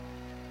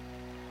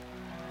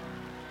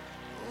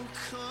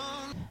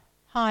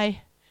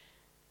Hi.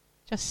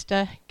 Just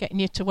getting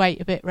you to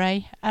wait a bit,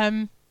 Ray.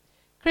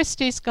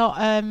 Christy's got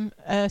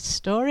a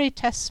story,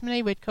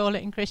 testimony, we'd call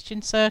it in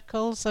Christian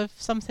circles, of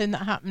something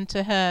that happened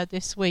to her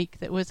this week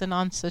that was an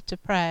answer to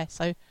prayer.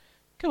 So,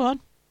 go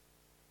on.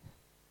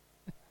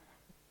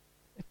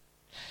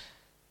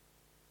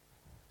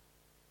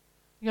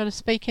 You got to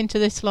speak into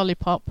this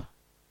lollipop. A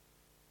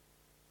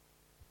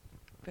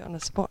bit on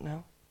the spot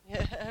now.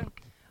 Yeah.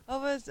 I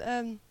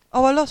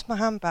lost my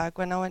handbag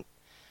when I went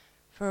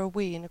for a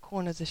wee in the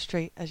corner of the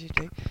street, as you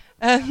do.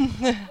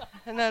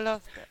 And I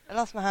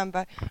lost my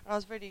handbag, and I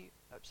was really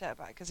upset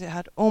about it because it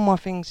had all my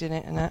things in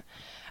it and that.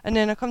 And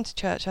then I come to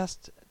church,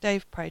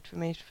 Dave prayed for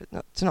me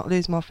to not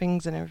lose my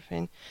things and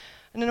everything.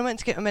 And then I went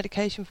to get my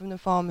medication from the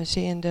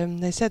pharmacy, and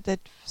they said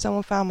that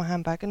someone found my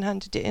handbag and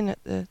handed it in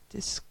at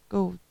this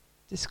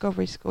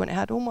Discovery School, and it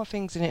had all my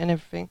things in it and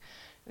everything.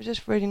 It was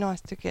just really nice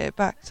to get it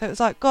back. So it was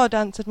like God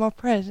answered my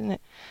prayers, isn't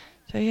it?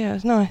 So yeah, it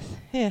was nice.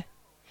 Yeah,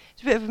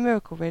 it's a bit of a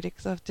miracle really,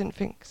 because I didn't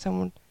think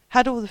someone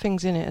had all the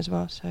things in it as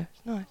well. So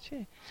it's nice.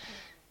 Yeah.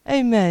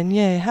 Amen.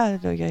 Yeah.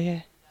 Hallelujah.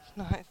 Yeah. It's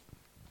nice.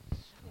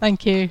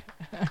 Thank you.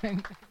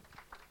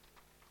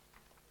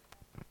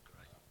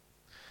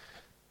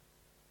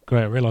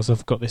 Great. I realise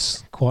I've got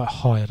this quite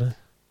high. Is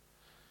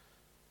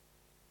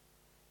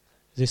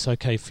this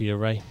okay for you,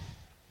 Ray?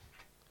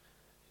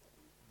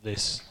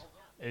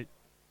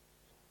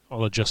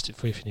 I'll adjust it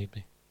for you if you need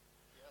me.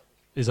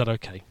 Is that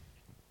okay?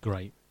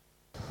 Great.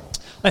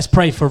 Let's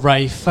pray for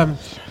Rafe.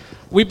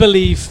 We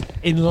believe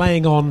in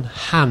laying on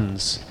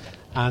hands,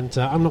 and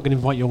I'm not going to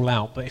invite you all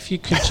out, but if you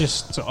could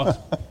just sort of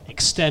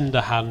extend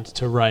a hand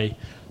to Ray,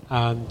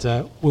 and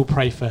we'll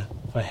pray for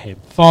him.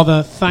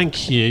 Father,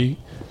 thank you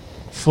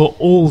for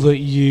all that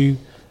you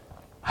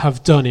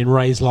have done in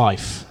Ray's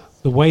life,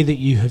 the way that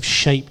you have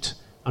shaped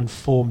and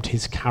formed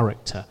his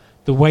character,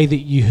 the way that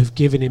you have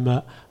given him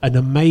an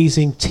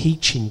amazing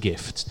teaching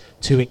gift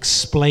to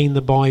explain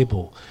the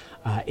Bible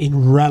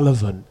in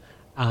relevant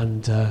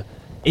and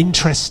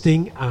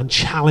interesting and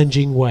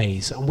challenging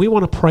ways. And we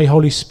want to pray,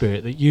 Holy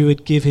Spirit, that you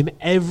would give him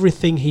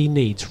everything he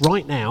needs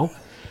right now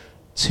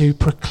to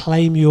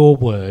proclaim your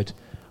word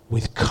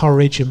with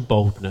courage and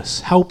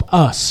boldness. Help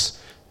us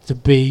to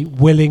be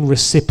willing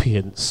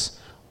recipients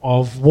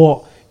of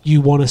what you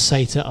want to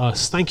say to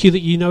us. Thank you that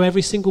you know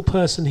every single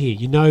person here.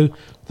 You know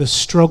the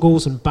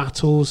struggles and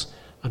battles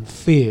and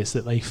fears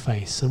that they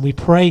face. And we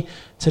pray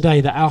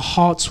today that our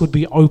hearts would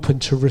be open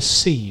to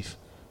receive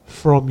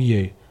from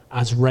you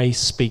as Ray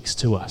speaks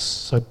to us.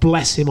 So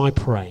bless him, I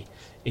pray,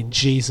 in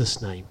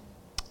Jesus' name.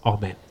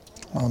 Amen.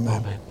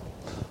 Amen. Amen.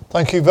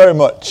 Thank you very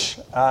much.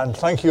 And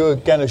thank you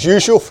again, as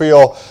usual, for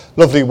your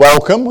lovely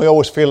welcome. We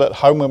always feel at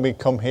home when we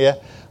come here.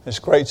 It's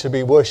great to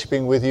be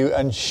worshipping with you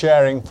and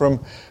sharing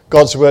from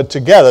God's word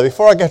together.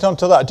 Before I get on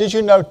to that, did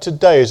you know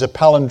today is a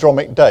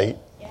palindromic day?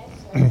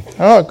 Yes.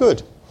 Oh,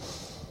 good.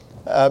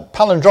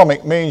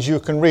 Palindromic means you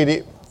can read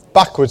it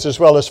backwards as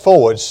well as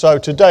forwards. So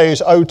today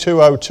is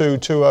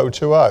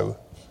 02022020.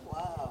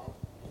 Wow.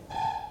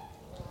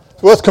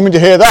 It's worth coming to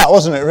hear that,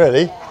 wasn't it,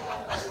 really?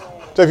 Yeah.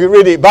 So if you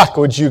read it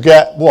backwards, you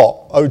get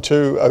what?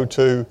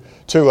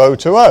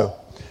 02022020.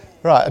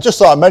 Right, I just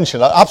thought I'd mention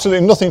that.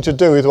 Absolutely nothing to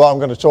do with what I'm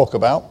going to talk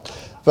about.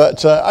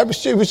 But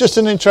it was just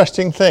an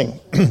interesting thing.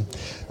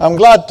 I'm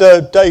glad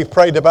Dave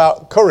prayed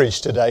about courage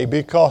today,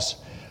 because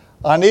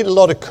I need a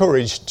lot of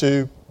courage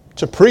to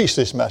preach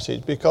this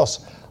message,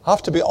 because I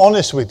have to be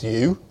honest with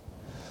you.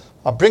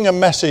 I bring a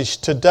message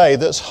today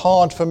that's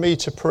hard for me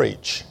to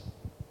preach.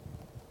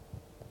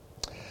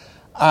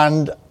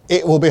 And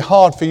it will be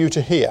hard for you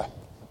to hear,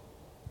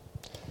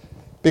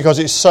 because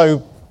it's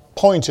so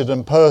pointed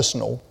and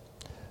personal.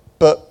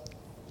 But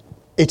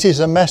it is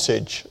a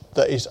message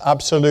that is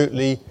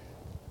absolutely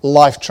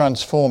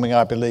life-transforming,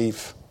 I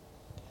believe.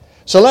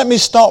 So let me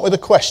start with a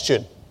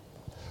question.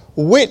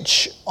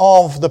 Which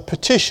of the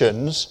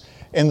petitions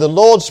in the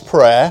Lord's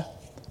Prayer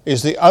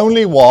is the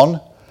only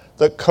one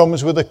that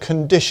comes with a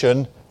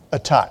condition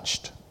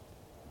attached?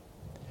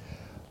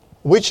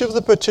 Which of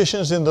the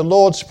petitions in the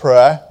Lord's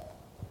Prayer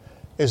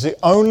is the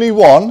only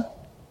one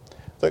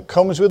that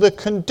comes with a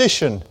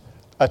condition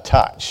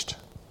attached?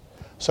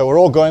 So we're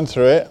all going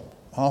through it.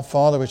 Our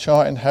Father which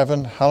art in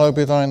heaven, hallowed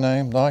be thy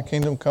name. Thy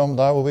kingdom come,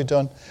 thy will be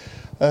done.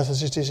 Earth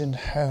as it is in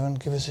heaven.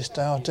 Give us this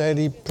day our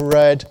daily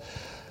bread.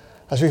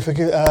 As we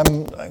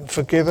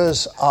forgive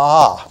us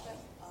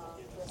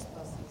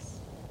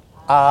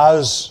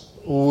as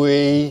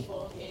we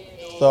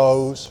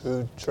those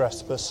who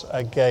trespass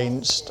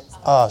against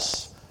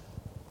us.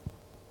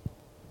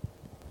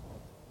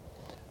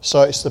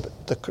 So it's the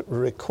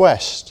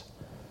request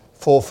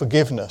for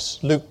forgiveness.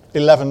 Luke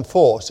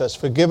 11:4 says,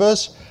 "Forgive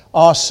us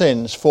our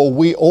sins, for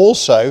we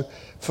also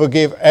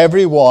forgive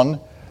everyone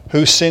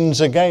who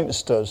sins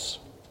against us."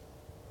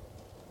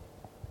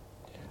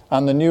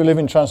 And the New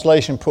Living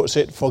Translation puts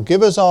it,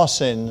 "Forgive us our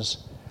sins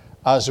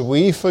as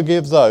we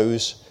forgive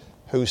those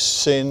who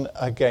sin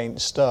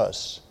against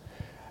us."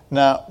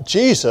 Now,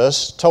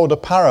 Jesus told a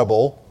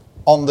parable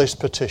on this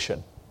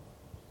petition.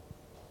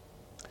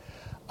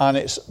 And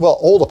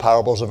all the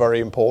parables are very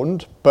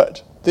important,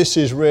 but this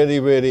is really,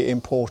 really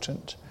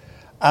important.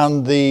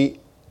 And the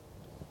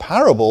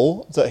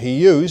parable that he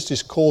used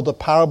is called the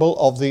parable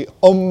of the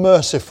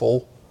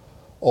unmerciful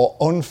or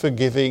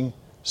unforgiving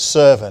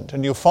servant.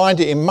 And you'll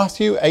find it in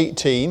Matthew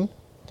 18,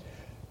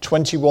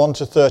 21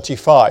 to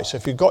 35. So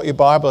if you've got your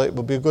Bible, it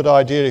would be a good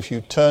idea if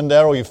you turned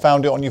there or you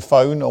found it on your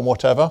phone or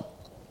whatever.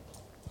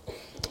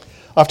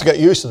 I have to get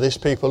used to this,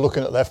 people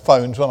looking at their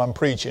phones when I'm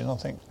preaching. I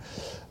think,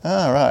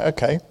 right,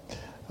 okay.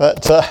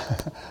 But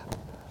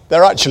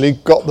they're actually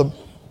got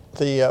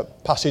the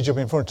passage up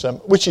in front of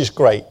them, which is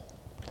great.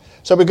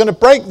 So we're going to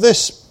break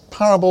this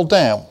parable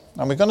down,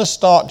 and we're going to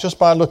start just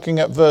by looking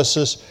at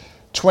verses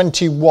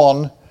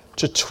 21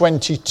 to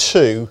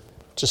 22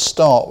 to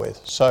start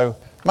with. So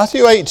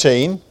Matthew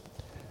 18,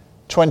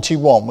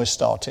 21 we're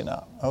starting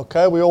at.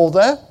 Okay, we all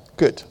there?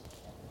 Good.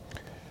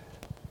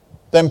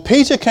 Then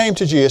Peter came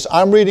to Jesus.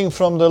 I'm reading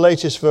from the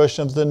latest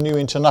version of the New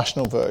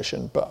International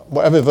Version, but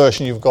whatever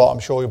version you've got, I'm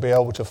sure you'll be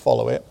able to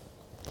follow it.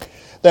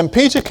 Then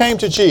Peter came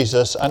to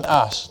Jesus and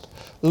asked,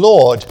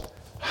 Lord,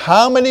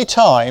 how many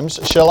times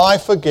shall I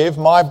forgive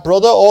my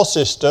brother or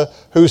sister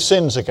who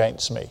sins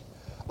against me?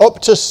 Up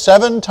to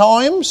 7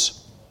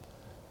 times?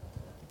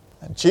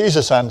 And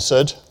Jesus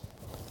answered,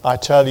 I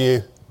tell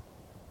you,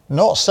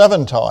 not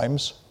 7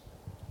 times,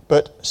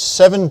 but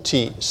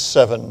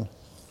 77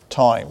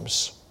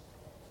 times.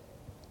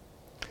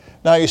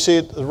 Now you see,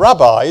 the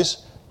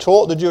rabbis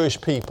taught the Jewish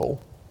people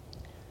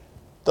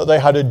that they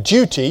had a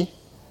duty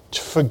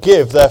to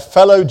forgive their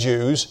fellow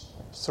Jews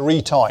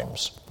 3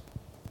 times.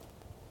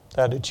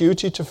 They had a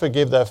duty to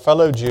forgive their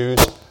fellow Jews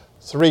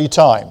 3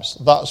 times.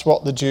 That's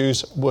what the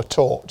Jews were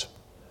taught.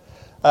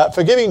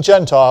 Forgiving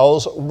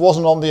Gentiles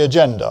wasn't on the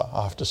agenda,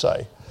 I have to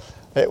say.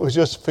 It was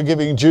just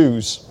forgiving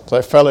Jews,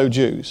 their fellow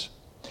Jews.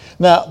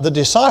 Now, the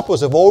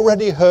disciples have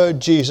already heard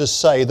Jesus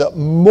say that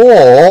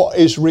more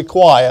is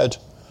required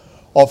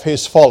of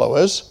his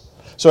followers.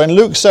 So in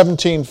Luke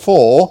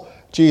 17:4,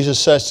 Jesus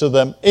says to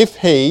them, if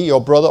he, your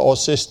brother or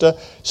sister,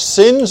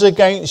 sins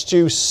against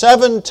you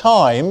 7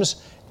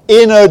 times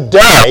in a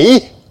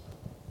day,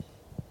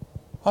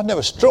 I'd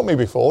never struck me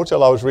before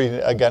till I was reading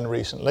it again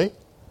recently.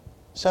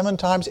 7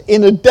 times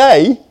in a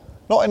day,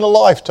 not in a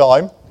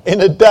lifetime,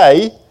 in a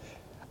day,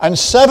 and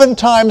 7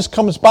 times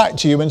comes back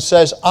to you and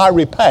says, I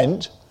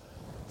repent,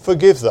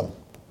 forgive them.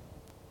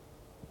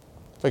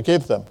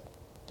 Forgive them.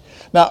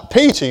 Now,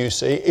 Peter, you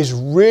see, is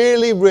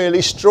really,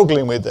 really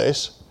struggling with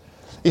this.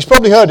 He's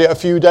probably heard it a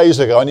few days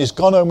ago and he's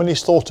gone home and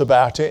he's thought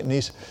about it and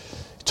he's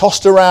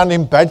tossed around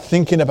in bed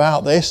thinking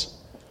about this.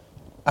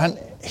 And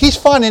he's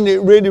finding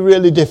it really,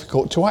 really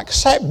difficult to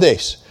accept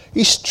this.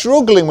 He's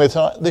struggling with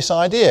this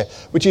idea,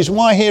 which is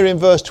why here in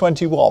verse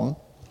 21,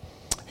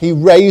 he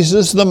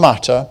raises the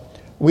matter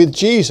with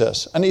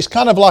Jesus. And it's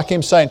kind of like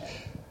him saying,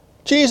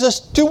 Jesus,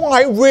 do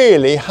I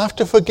really have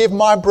to forgive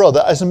my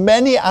brother as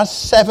many as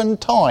 7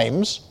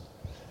 times?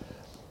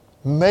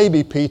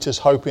 Maybe Peter's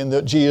hoping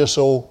that Jesus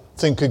will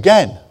think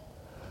again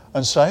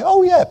and say,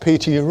 oh yeah,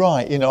 Peter, you're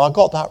right. I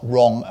got that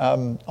wrong.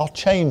 I'll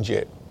change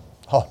it.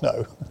 Oh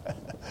no.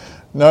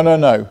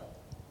 No.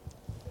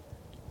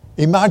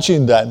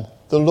 Imagine then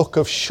the look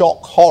of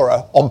shock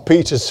horror on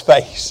Peter's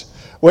face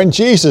when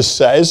Jesus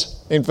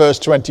says in verse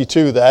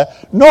 22 there,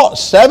 not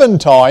 7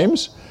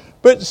 times,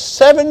 but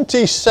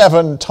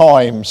 77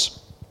 times.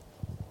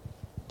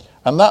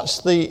 And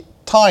that's the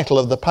title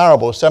of the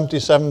parable,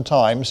 77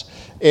 times,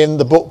 in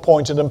the book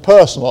Pointed and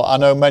Personal. I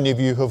know many of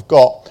you have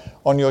got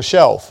on your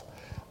shelf.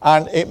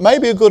 And it may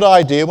be a good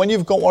idea when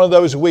you've got one of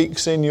those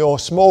weeks in your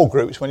small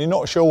groups when you're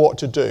not sure what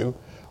to do,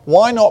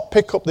 why not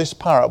pick up this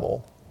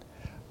parable?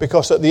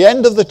 Because at the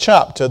end of the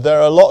chapter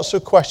there are lots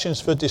of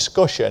questions for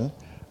discussion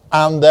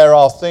and there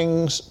are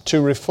things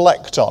to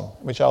reflect on,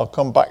 which I'll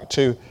come back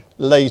to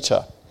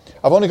later.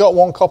 I've only got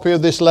one copy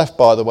of this left,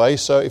 by the way,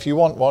 so if you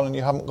want one and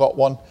you haven't got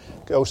one,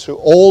 go through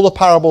all the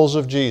parables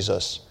of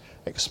Jesus,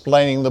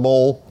 explaining them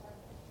all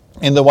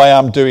in the way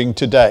I'm doing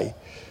today.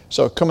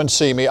 So come and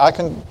see me. I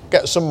can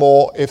get some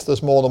more if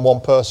there's more than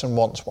one person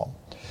wants one.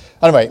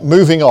 Anyway,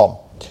 moving on.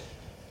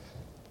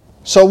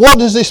 So what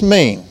does this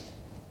mean?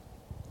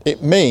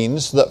 It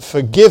means that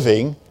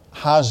forgiving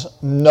has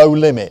no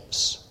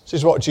limits. This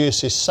is what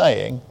Jesus is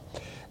saying.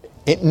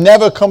 It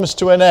never comes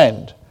to an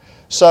end.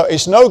 So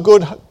it's no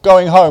good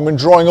going home and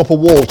drawing up a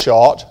wall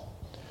chart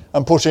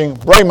and putting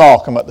Ray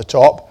Markham at the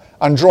top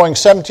and drawing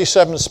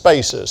 77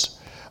 spaces.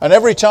 And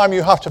every time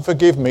you have to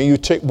forgive me, you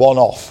tick one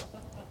off.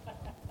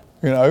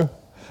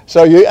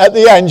 So at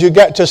the end, you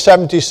get to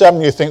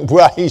 77, you think,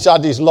 well, he's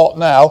had his lot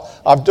now.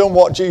 I've done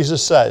what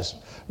Jesus says.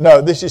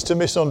 No, this is to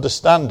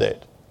misunderstand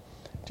it.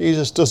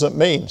 Jesus doesn't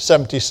mean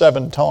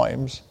 77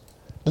 times.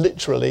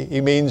 Literally, he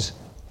means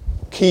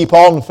keep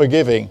on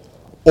forgiving.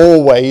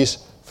 Always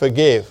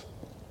forgive.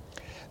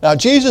 Now,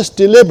 Jesus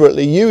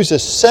deliberately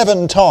uses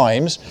 7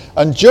 times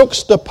and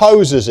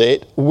juxtaposes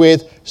it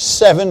with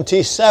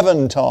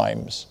 77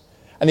 times.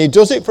 And he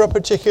does it for a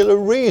particular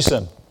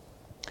reason.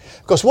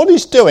 Because what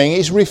he's doing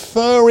is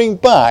referring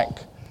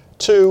back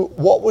to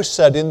what was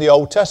said in the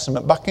Old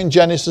Testament, back in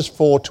Genesis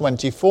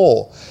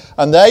 4:24.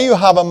 And there you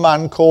have a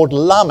man called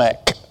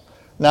Lamech.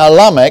 Now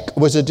Lamech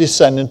was a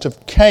descendant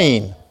of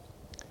Cain.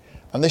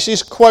 And this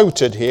is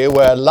quoted here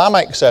where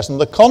Lamech says,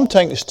 and the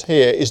context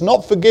here is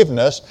not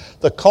forgiveness,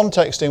 the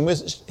context in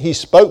which he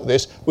spoke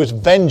this was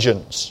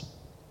vengeance.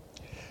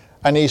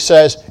 And he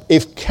says,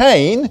 if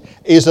Cain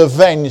is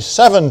avenged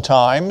 7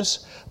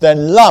 times,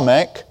 then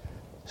Lamech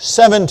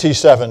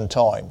 77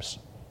 times.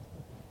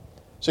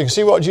 So you can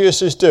see what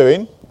Jesus is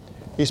doing.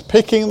 He's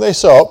picking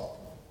this up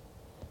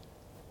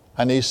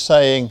and he's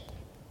saying,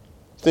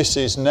 this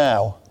is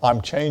now,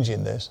 I'm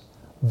changing this.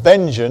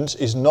 Vengeance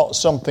is not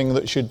something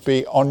that should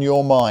be on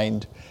your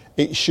mind.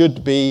 It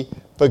should be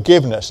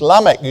forgiveness.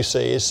 Lamech, you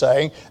see, is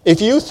saying, if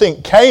you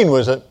think Cain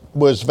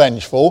was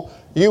vengeful,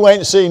 you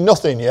ain't seen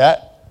nothing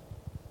yet.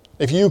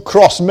 If you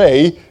cross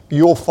me,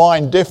 you'll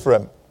find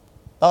different.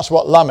 That's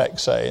what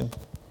Lamech's saying.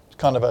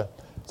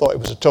 Thought he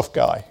was a tough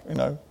guy, you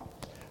know.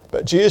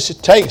 But Jesus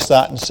takes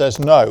that and says,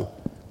 no.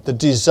 The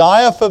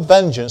desire for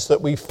vengeance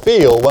that we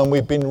feel when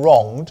we've been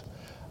wronged,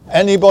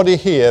 anybody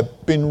here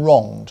been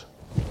wronged?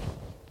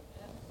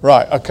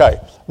 Right, okay.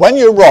 When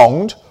you're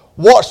wronged,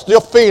 what's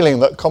the feeling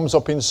that comes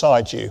up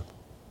inside you?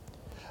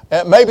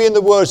 Maybe in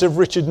the words of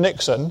Richard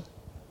Nixon,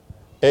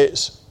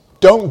 it's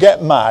don't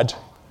get mad,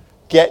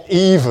 get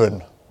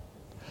even.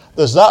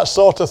 There's that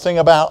sort of thing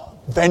about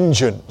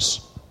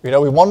vengeance. You know,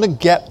 we want to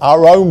get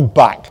our own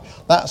back.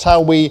 That's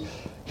how we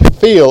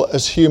feel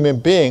as human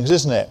beings,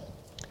 isn't it?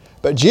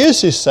 But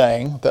Jesus is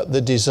saying that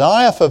the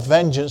desire for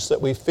vengeance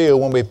that we feel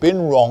when we've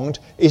been wronged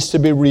is to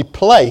be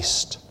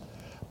replaced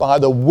by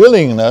the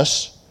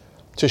willingness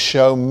to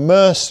show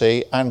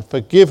mercy and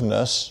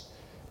forgiveness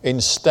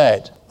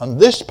instead. And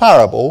this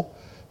parable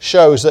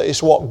shows that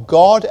it's what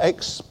God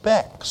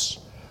expects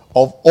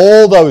of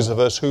all those of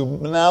us who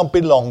now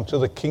belong to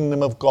the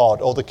kingdom of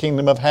God, or the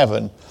kingdom of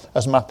heaven,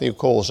 as Matthew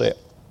calls it.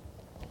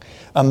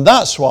 And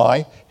that's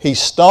why he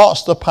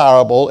starts the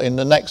parable in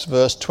the next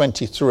verse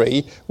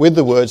 23 with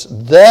the words,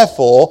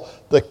 therefore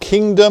the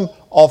kingdom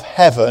of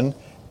heaven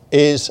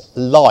is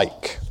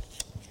like.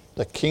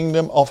 The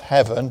kingdom of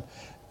heaven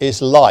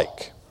is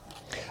like.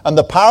 And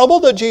the parable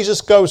that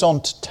Jesus goes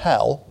on to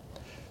tell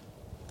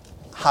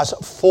has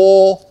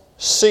 4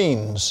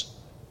 scenes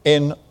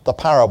in the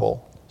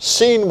parable.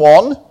 Scene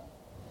 1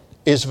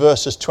 is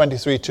verses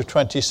 23 to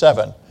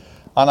 27,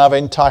 and I've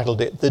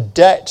entitled it, The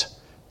Debt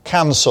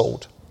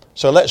Cancelled.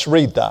 So let's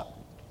read that.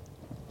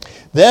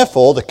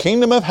 Therefore, the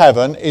kingdom of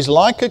heaven is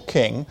like a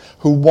king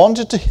who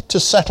wanted to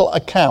settle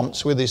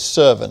accounts with his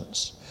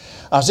servants.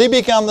 As he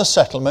began the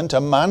settlement, a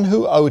man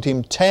who owed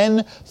him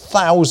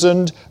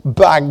 10,000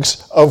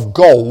 bags of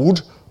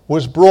gold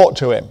was brought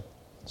to him.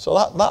 So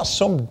that's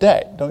some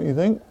debt, don't you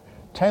think?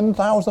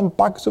 10,000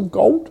 bags of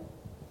gold?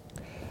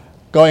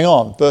 Going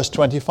on, verse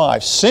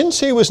 25. Since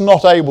he was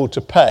not able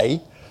to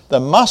pay, the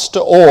master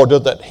ordered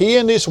that he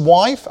and his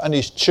wife and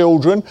his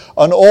children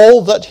and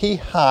all that he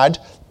had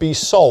be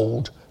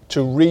sold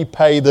to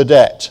repay the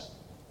debt.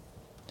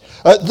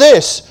 At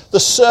this, the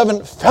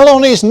servant fell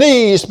on his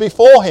knees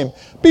before him.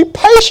 Be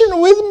patient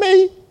with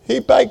me, he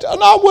begged,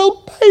 and I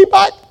will pay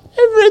back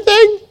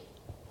everything.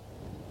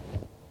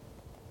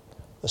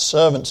 The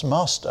servant's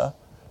master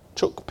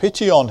took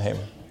pity on him,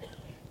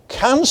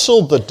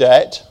 cancelled the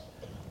debt,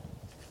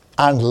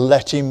 and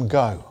let him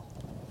go.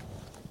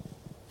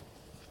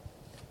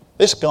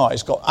 This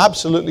guy's got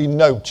absolutely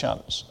no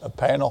chance of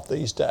paying off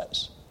these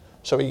debts.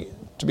 So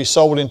to be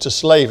sold into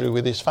slavery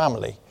with his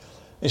family.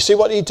 You see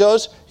what he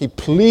does? He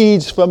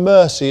pleads for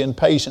mercy and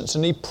patience,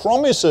 and he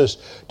promises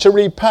to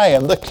repay.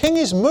 And the king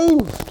is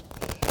moved.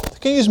 The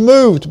king is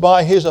moved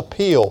by his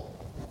appeal.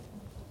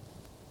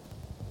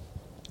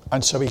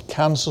 And so he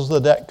cancels the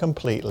debt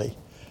completely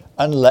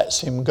and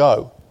lets him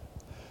go.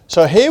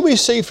 So here we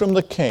see from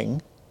the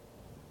king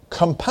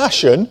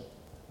compassion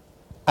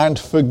and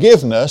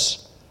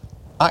forgiveness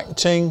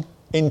acting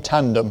in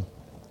tandem.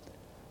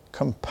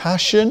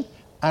 Compassion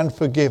and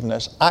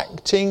forgiveness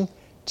acting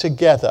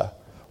together,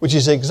 which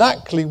is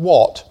exactly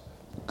what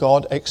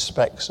God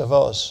expects of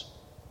us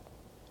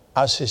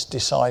as his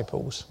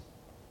disciples.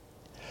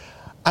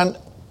 And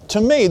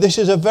to me, this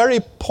is a very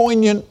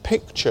poignant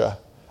picture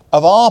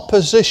of our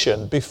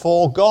position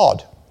before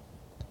God.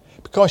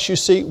 Because you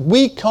see,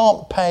 we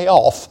can't pay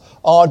off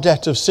our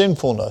debt of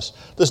sinfulness.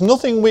 There's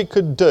nothing we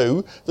could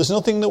do. There's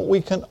nothing that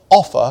we can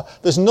offer.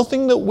 There's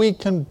nothing that we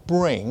can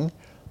bring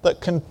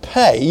that can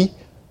pay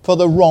for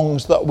the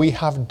wrongs that we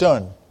have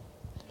done.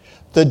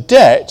 The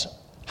debt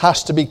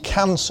has to be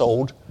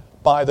cancelled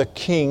by the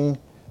King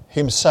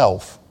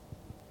himself.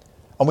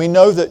 And we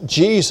know that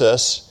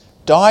Jesus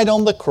died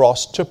on the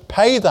cross to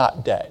pay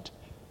that debt.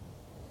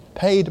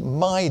 Paid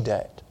my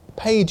debt.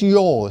 Paid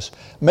yours.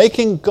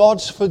 Making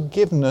God's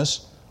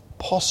forgiveness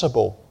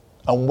possible.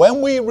 And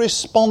when we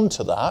respond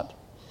to that,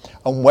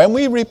 and when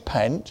we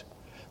repent,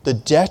 the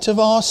debt of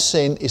our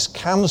sin is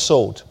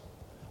cancelled,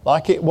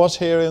 like it was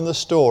here in the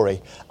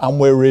story, and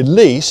we're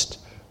released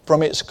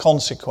from its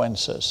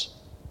consequences.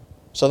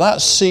 So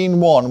that's scene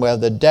 1, where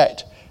the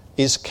debt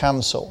is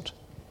cancelled.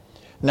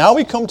 Now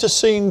we come to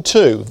scene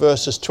 2,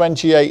 verses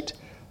 28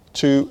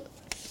 to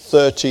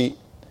 30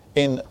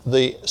 in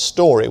the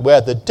story,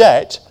 where the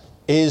debt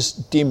is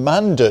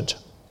demanded.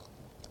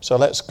 So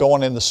let's go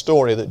on in the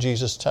story that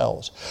Jesus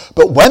tells.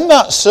 But when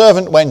that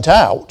servant went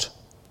out,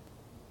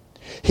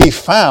 he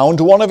found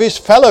one of his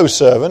fellow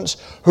servants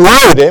who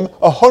owed him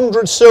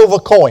 100 silver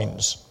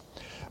coins,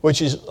 which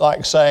is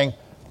like saying,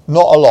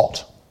 not a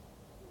lot.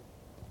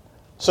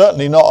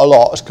 Certainly not a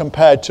lot as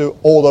compared to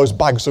all those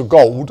bags of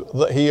gold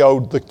that he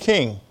owed the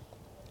king.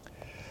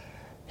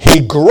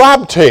 He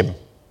grabbed him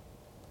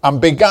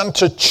and began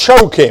to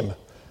choke him.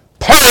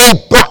 "Pay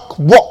back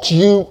what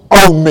you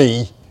owe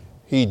me,"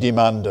 he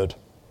demanded.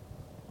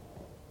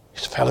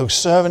 His fellow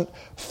servant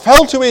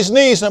fell to his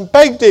knees and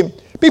begged him,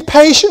 "Be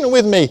patient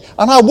with me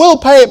and I will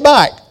pay it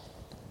back."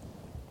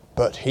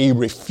 But he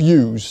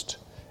refused.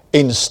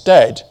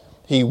 Instead,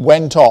 he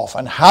went off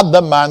and had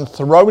the man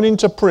thrown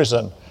into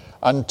prison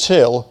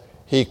until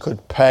he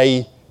could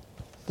pay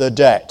the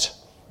debt.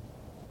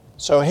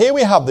 So here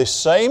we have this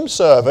same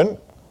servant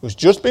who's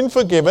just been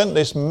forgiven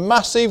this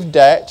massive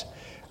debt,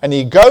 and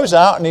he goes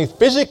out and he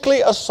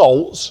physically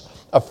assaults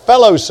a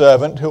fellow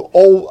servant who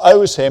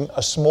owes him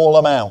a small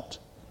amount.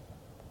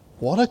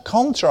 What a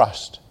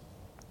contrast.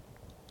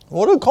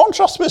 What a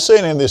contrast we're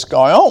seeing in this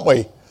guy, aren't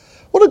we?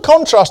 What a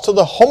contrast to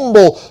the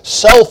humble,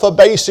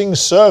 self-abasing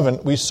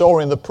servant we saw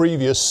in the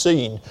previous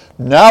scene.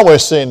 Now we're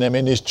seeing him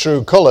in his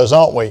true colours,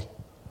 aren't we?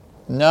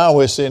 Now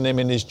we're seeing him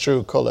in his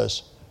true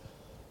colours.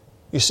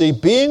 You see,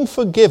 being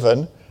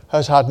forgiven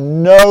has had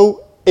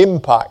no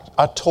impact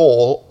at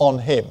all on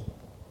him.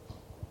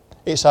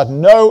 It's had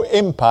no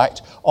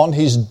impact on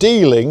his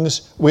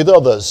dealings with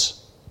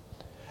others.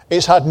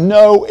 It's had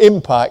no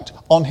impact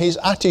on his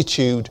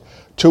attitude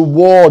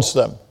towards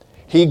them.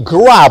 He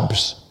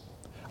grabs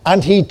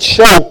and he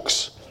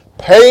chokes.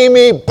 "Pay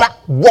me back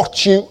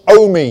what you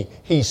owe me,"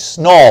 he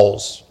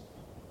snarls.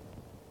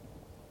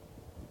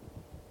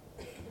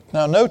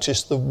 Now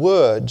notice the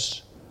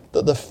words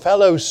that the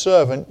fellow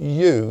servant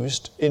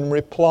used in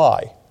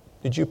reply.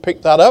 Did you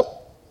pick that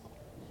up?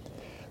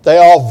 They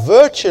are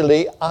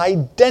virtually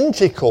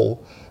identical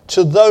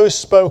to those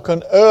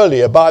spoken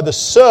earlier by the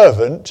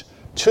servant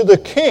to the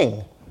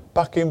king,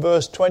 back in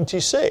verse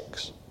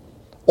 26.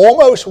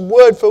 Almost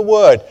word for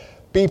word.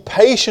 "Be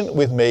patient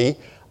with me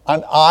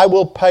and I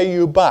will pay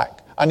you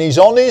back." And he's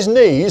on his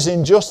knees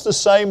in just the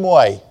same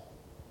way.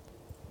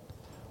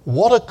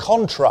 What a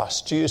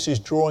contrast Jesus is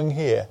drawing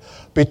here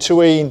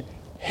between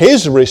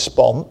his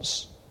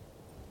response,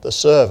 the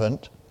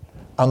servant,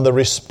 and the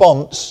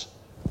response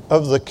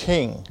of the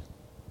king.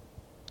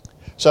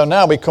 So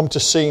now we come to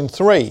scene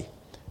 3,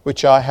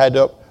 which I head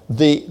up,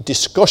 the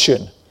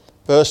discussion.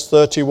 Verse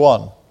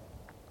 31.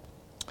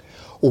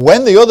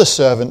 When the other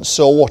servants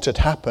saw what had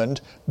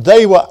happened,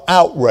 they were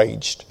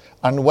outraged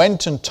and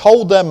went and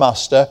told their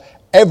master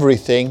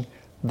everything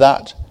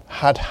that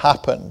had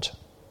happened.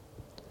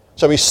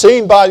 So he's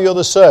seen by the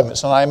other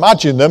servants, and I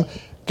imagine them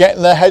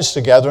getting their heads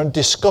together and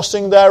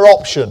discussing their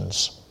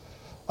options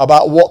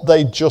about what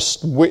they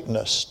just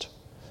witnessed.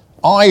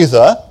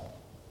 Either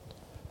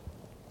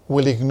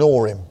we'll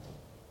ignore him.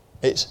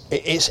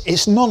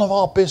 It's none of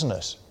our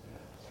business.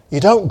 You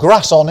don't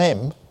grass on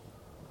him.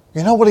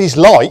 You know what he's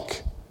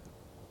like.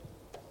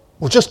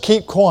 We'll just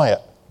keep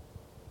quiet.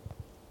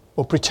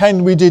 We'll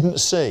pretend we didn't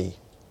see.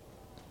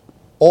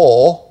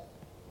 Or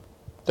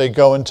they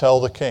go and tell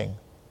the king.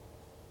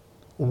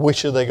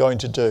 Which are they going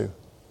to do?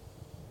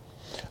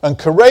 And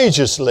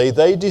courageously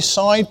they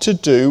decide to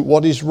do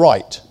what is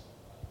right.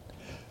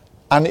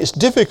 And it's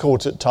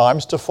difficult at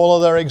times to follow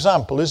their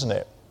example, isn't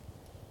it?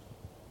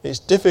 It's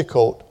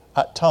difficult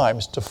at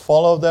times to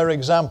follow their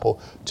example,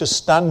 to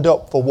stand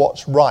up for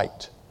what's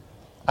right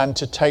and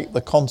to take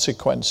the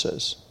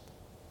consequences.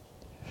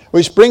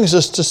 Which brings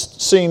us to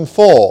scene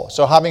 4.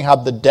 So having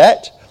had the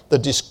debt, the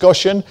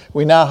discussion,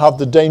 we now have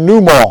the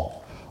denouement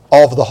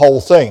of the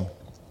whole thing.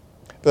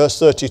 Verse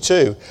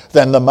 32,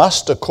 then the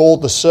master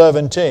called the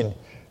servant in.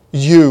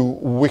 "You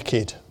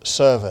wicked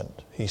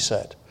servant," he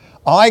said.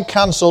 "I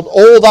cancelled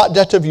all that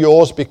debt of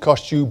yours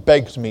because you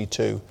begged me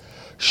to.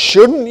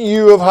 Shouldn't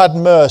you have had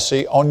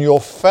mercy on your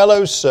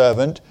fellow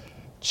servant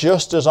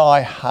just as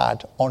I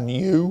had on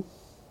you?"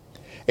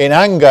 In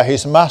anger,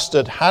 his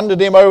master handed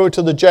him over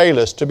to the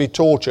jailers to be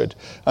tortured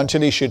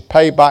until he should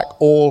pay back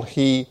all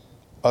he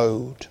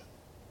owed.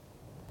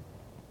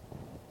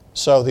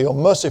 So the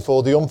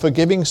unmerciful, the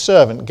unforgiving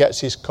servant gets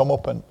his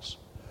comeuppance.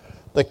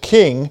 The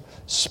king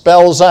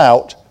spells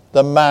out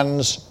the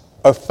man's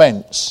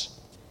offence.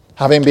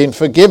 Having been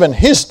forgiven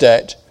his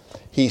debt,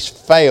 he's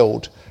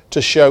failed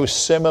to show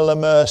similar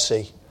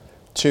mercy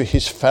to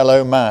his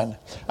fellow man,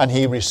 and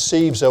he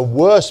receives a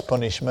worse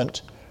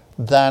punishment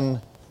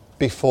than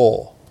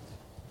before.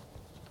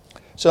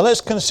 So let's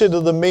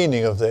consider the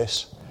meaning of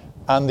this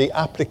and the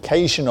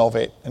application of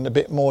it in a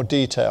bit more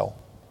detail.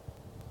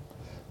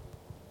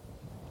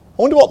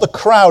 I wonder what the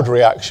crowd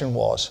reaction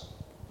was.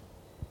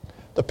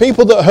 The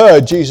people that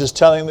heard Jesus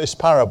telling this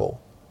parable,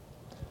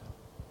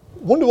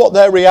 I wonder what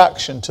their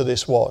reaction to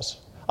this was.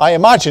 I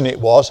imagine it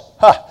was,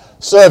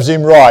 serves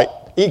him right.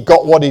 he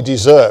got what he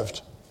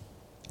deserved.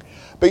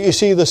 But you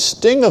see, the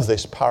sting of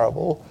this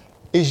parable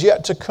is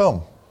yet to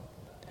come.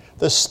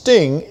 The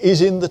sting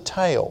is in the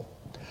tail.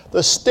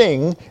 The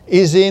sting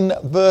is in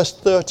verse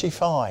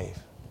 35.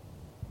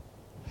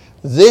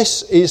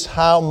 This is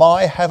how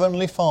my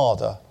heavenly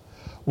Father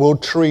will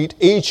treat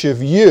each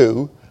of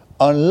you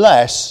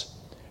unless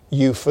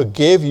you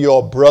forgive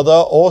your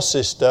brother or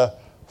sister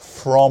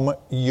from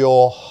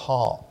your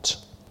heart.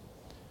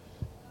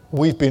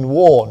 We've been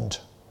warned,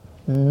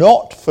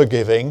 not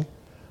forgiving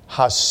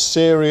has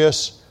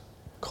serious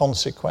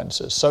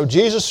consequences. So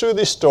Jesus, through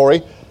this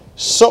story,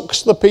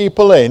 sucks the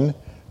people in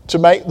to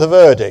make the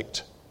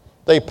verdict.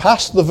 They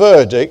pass the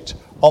verdict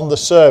on the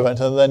servant,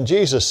 and then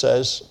Jesus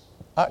says,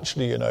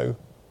 actually, you know,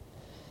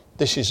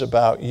 this is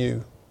about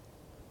you.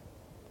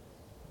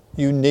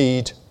 You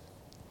need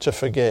to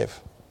forgive.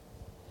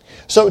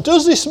 So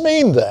does this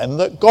mean then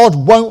that God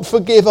won't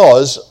forgive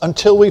us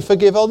until we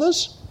forgive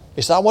others?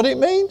 Is that what it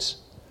means?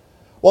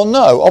 Well,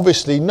 no,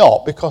 obviously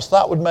not, because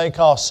that would make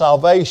our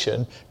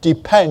salvation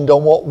depend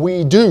on what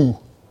we do.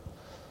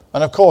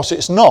 And of course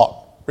it's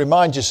not.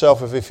 Remind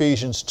yourself of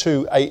Ephesians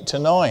 2,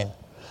 8-9.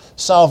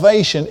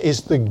 Salvation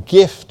is the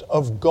gift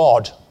of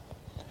God.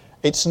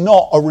 It's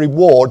not a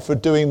reward for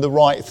doing the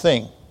right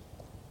thing.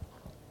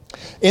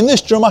 In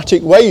this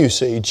dramatic way, you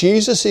see,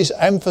 Jesus is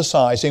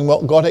emphasizing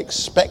what God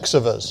expects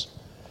of us.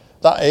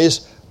 That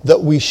is,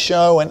 that we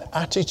show an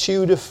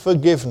attitude of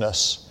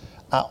forgiveness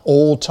at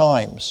all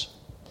times.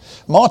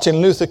 Martin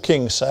Luther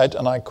King said,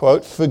 and I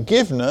quote,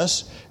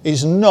 "Forgiveness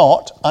is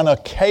not an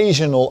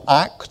occasional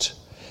act,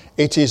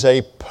 it is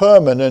a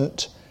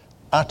permanent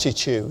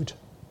attitude."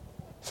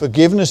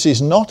 Forgiveness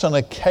is not an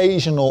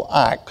occasional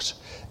act,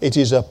 it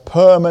is a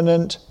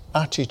permanent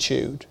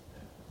attitude.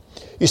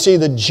 You see,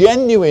 the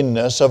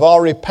genuineness of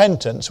our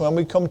repentance when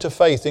we come to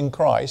faith in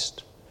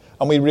Christ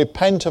and we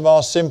repent of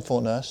our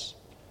sinfulness,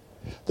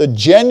 the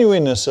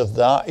genuineness of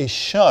that is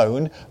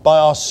shown by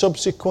our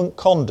subsequent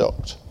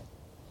conduct,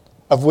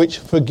 of which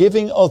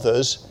forgiving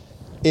others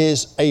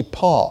is a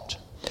part.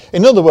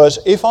 In other words,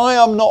 if I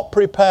am not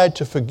prepared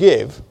to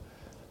forgive,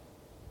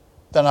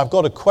 then I've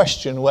got to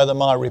question whether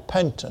my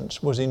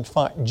repentance was in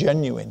fact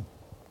genuine.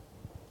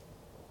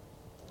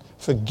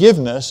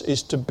 Forgiveness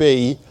is to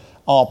be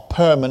our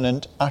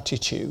permanent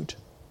attitude.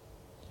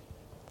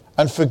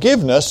 And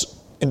forgiveness,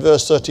 in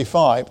verse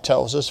 35,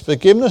 tells us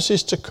forgiveness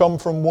is to come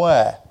from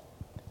where?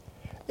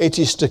 It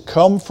is to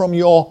come from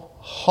your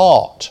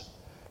heart.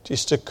 It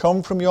is to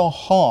come from your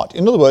heart.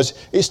 In other words,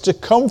 it's to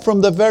come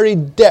from the very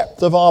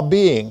depth of our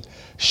being,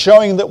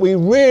 showing that we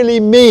really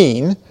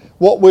mean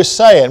what we're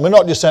saying. We're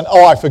not just saying,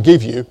 "Oh, I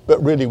forgive you,"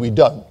 but really we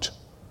don't.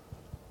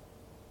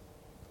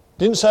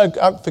 Didn't say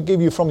I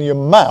forgive you from your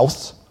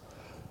mouth,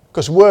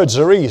 because words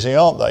are easy,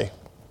 aren't they?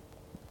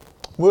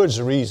 Words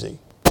are easy.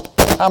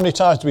 How many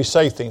times do we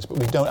say things but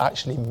we don't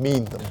actually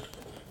mean them?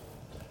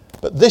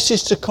 But this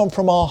is to come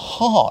from our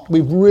heart.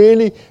 We've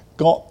really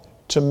got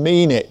to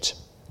mean it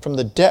from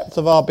the depth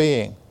of our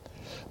being.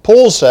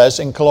 Paul says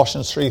in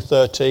Colossians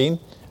 3:13,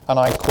 and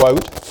I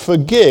quote,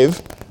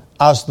 "Forgive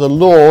as the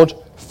Lord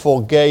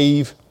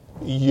forgave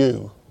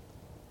you."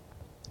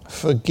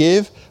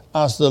 Forgive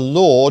as the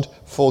Lord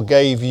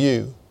forgave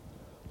you.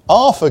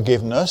 Our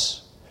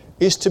forgiveness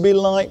is to be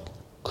like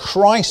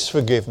Christ's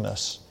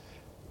forgiveness,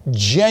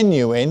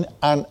 genuine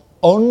and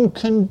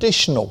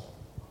unconditional.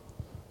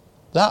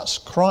 That's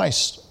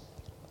Christ's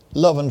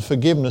love and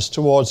forgiveness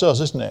towards us,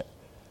 isn't it?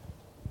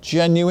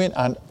 Genuine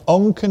and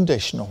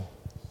unconditional.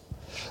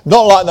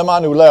 Not like the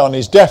man who lay on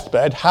his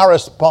deathbed,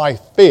 harassed by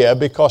fear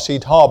because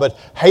he'd harboured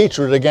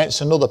hatred against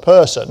another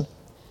person.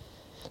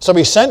 So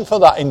he sent for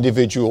that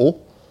individual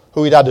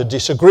who he'd had a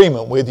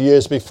disagreement with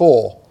years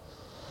before.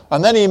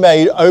 And then he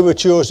made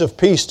overtures of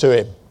peace to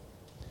him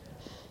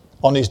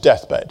on his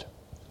deathbed.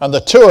 And the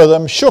two of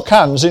them shook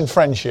hands in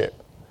friendship.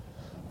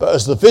 But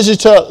as the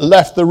visitor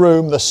left the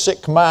room, the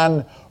sick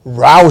man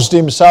roused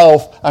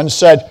himself and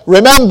said,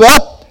 "Remember,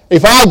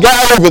 if I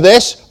get over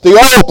this, the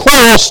old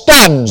quarrel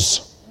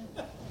stands."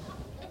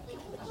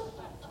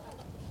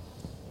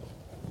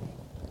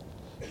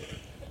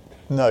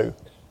 No,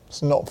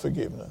 it's not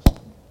forgiveness.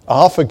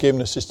 Our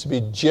forgiveness is to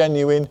be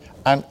genuine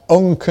and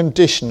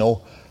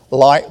unconditional,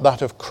 like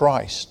that of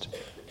Christ.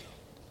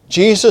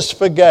 Jesus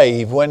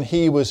forgave when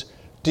he was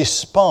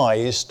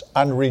despised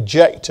and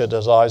rejected,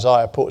 as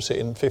Isaiah puts it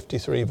in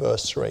 53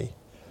 verse 3.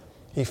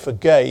 He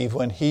forgave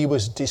when he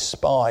was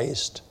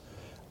despised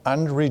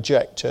and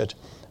rejected,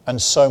 and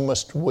so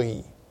must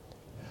we.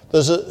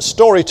 There's a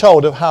story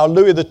told of how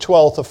Louis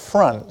XII of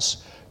France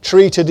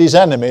treated his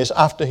enemies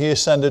after he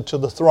ascended to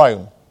the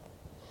throne.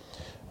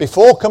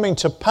 Before coming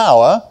to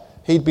power,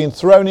 he'd been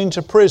thrown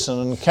into prison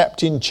and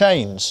kept in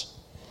chains.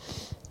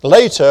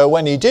 Later,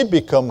 when he did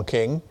become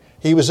king,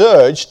 he was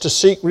urged to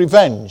seek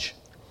revenge,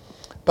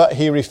 but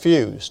he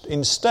refused.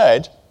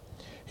 Instead,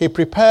 he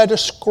prepared a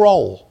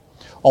scroll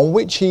on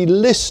which he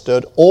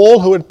listed all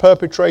who had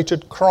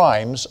perpetrated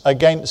crimes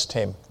against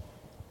him.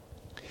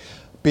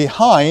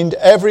 Behind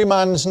every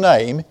man's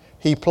name,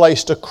 he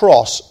placed a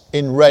cross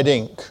in red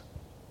ink.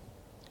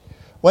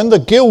 When the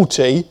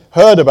guilty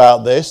heard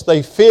about this,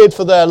 they feared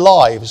for their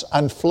lives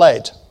and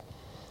fled.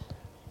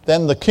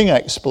 Then the king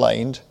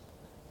explained,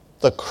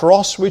 "The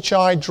cross which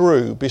I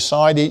drew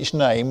beside each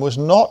name was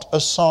not a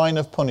sign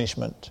of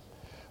punishment,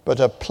 but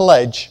a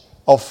pledge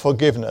of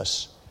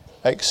forgiveness,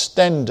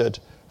 extended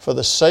for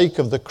the sake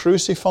of the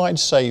crucified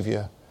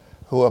Saviour,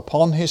 who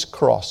upon his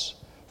cross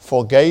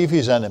forgave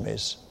his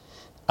enemies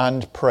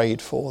and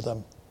prayed for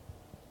them."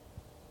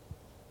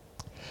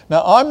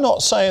 Now, I'm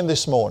not saying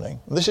this morning,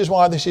 and this is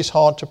why this is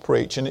hard to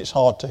preach and it's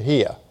hard to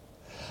hear.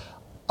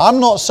 I'm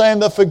not saying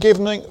that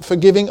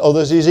forgiving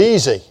others is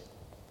easy.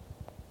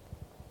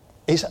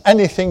 It's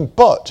anything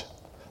but.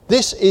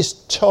 This is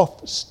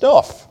tough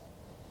stuff.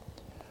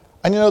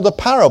 And the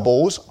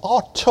parables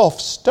are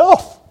tough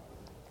stuff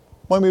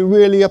when we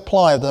really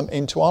apply them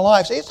into our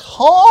lives. It's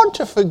hard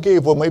to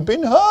forgive when we've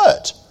been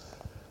hurt.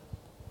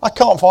 I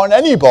can't find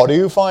anybody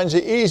who finds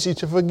it easy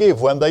to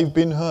forgive when they've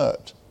been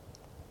hurt.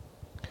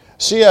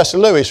 C.S.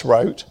 Lewis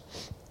wrote,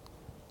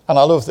 and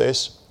I love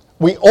this,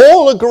 "We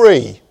all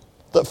agree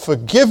that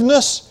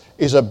forgiveness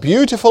is a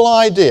beautiful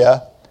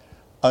idea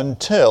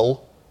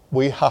until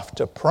we have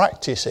to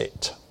practice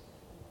it."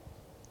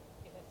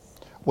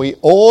 We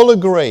all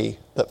agree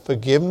that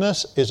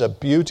forgiveness is a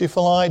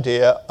beautiful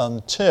idea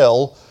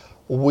until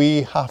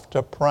we have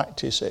to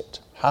practice it.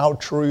 How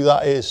true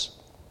that is.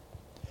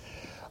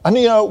 And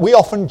we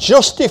often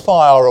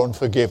justify our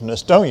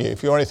unforgiveness, don't you?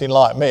 If you're anything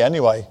like me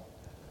anyway.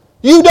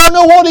 You don't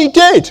know what he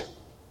did.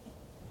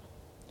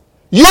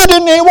 You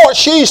didn't hear what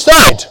she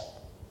said.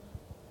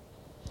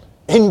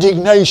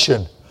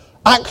 Indignation.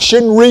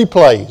 Action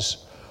replays.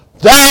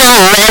 They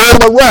are in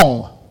the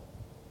wrong.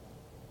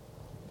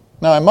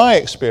 Now, in my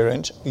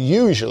experience,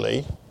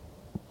 usually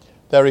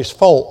there is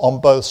fault on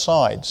both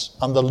sides.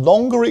 And the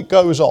longer it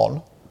goes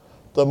on,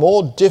 the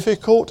more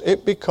difficult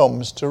it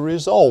becomes to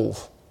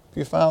resolve. Have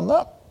you found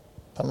that?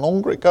 The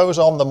longer it goes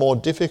on, the more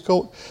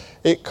difficult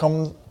it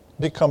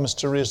becomes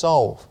to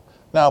resolve.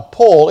 Now,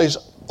 Paul is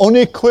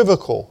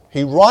unequivocal.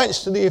 He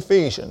writes to the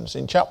Ephesians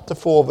in chapter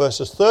 4,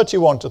 verses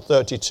 31 to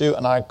 32,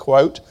 and I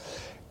quote,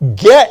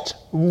 "Get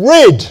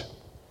rid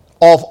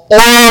of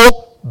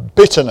all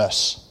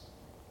bitterness."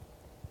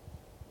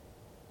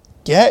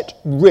 Get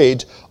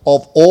rid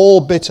of all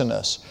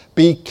bitterness.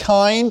 Be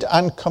kind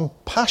and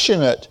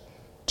compassionate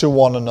to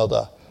one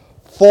another,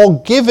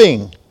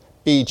 forgiving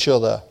each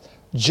other,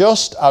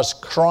 just as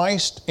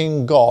Christ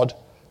in God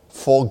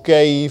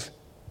forgave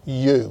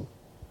you.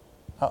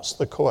 That's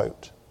the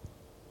quote.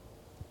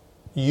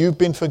 You've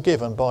been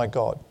forgiven by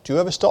God. Do you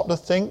ever stop to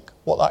think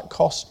what that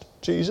cost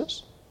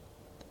Jesus?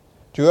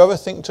 Do you ever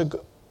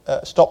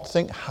stop to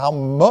think how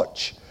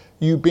much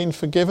you've been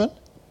forgiven?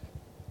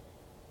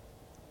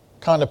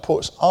 Kind of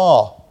puts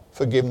our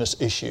forgiveness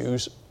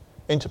issues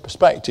into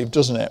perspective,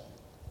 doesn't it?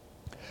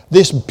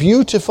 This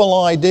beautiful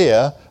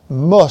idea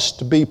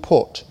must be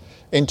put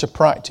into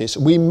practice.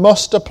 We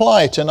must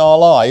apply it in our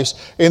lives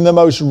in the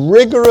most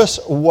rigorous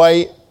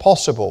way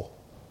possible.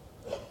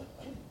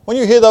 When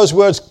you hear those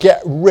words,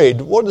 get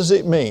rid, what does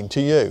it mean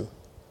to you?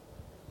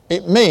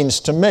 It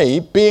means to me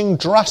being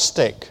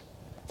drastic.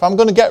 If I'm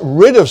going to get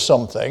rid of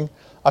something,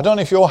 I don't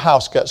know if your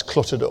house gets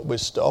cluttered up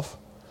with stuff.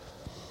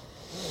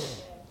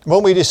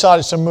 When we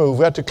decided to move,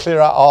 we had to clear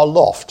out our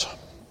loft.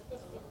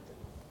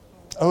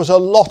 There was a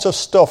lot of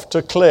stuff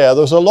to clear.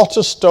 There was a lot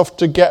of stuff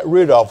to get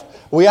rid of.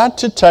 We had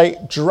to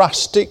take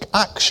drastic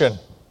action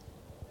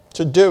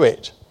to do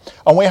it.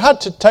 And we had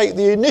to take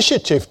the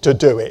initiative to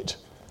do it.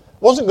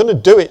 It wasn't going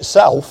to do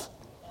itself.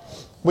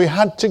 We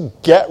had to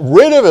get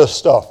rid of the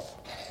stuff.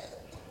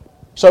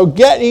 So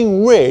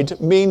getting rid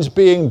means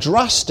being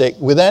drastic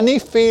with any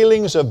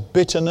feelings of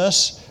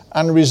bitterness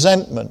and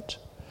resentment.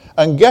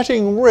 And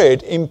getting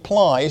rid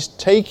implies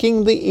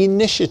taking the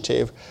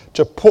initiative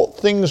to put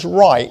things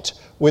right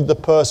with the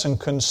person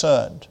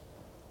concerned.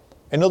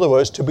 In other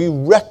words, to be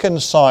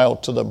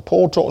reconciled to them.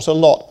 Paul talks a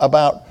lot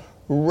about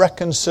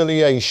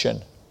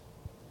reconciliation.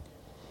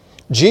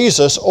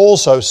 Jesus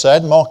also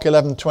said, Mark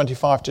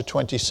 11:25 to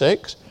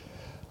 26,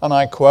 and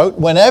I quote,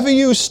 "Whenever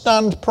you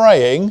stand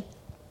praying,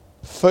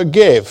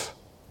 forgive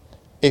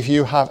if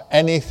you have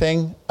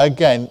anything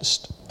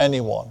against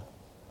anyone."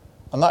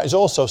 And that is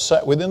also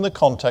set within the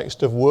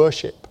context of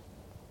worship.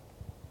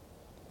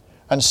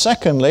 And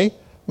secondly,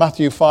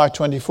 Matthew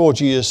 5:24,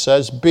 Jesus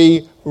says,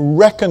 "Be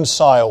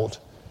reconciled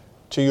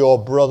to your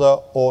brother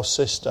or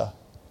sister."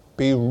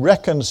 Be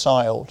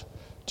reconciled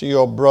to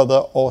your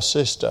brother or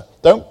sister.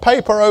 Don't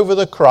paper over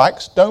the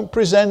cracks. Don't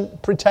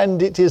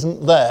pretend it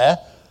isn't there.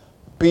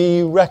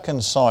 Be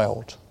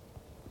reconciled.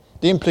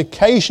 The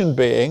implication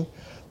being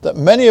that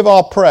many of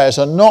our prayers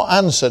are not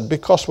answered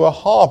because we're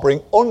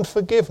harboring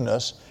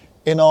unforgiveness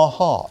in our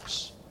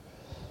hearts.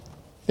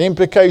 The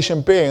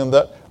implication being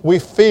that we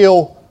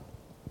feel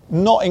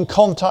not in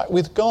contact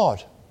with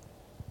God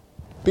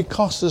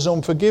because there's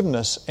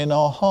unforgiveness in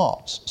our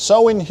hearts.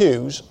 Selwyn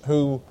Hughes,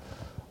 who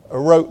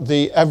wrote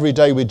the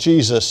Everyday with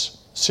Jesus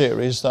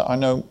series that I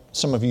know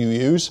some of you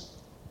use,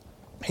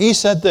 he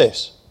said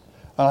this,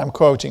 and I'm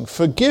quoting,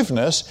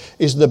 "Forgiveness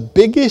is the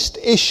biggest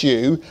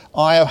issue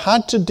I have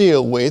had to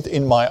deal with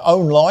in my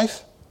own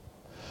life,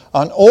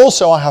 and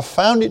also I have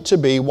found it to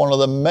be one of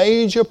the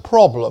major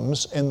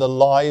problems in the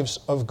lives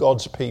of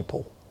God's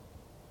people."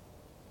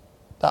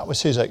 That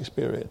was his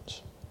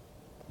experience.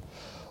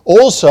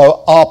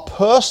 Also, our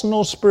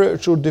personal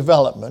spiritual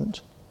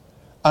development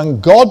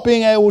and God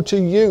being able to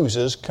use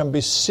us can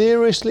be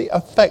seriously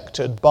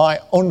affected by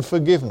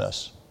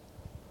unforgiveness.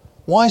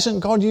 Why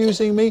isn't God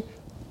using me?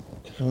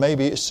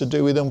 Maybe it's to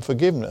do with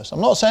unforgiveness.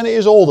 I'm not saying it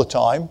is all the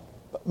time,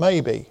 but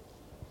maybe.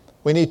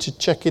 We need to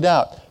check it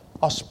out.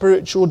 Our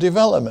spiritual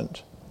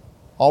development.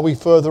 Are we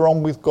further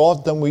on with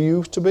God than we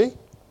used to be?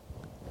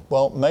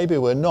 Well, maybe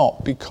we're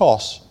not,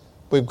 because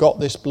we've got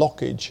this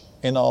blockage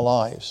in our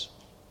lives.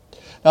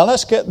 Now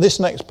let's get this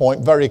next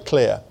point very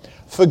clear.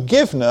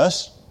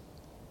 Forgiveness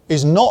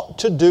is not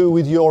to do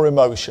with your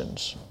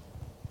emotions.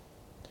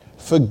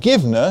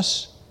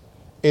 Forgiveness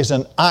is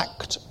an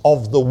act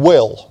of the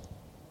will.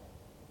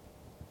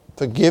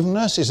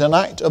 Forgiveness is an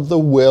act of the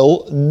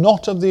will,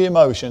 not of the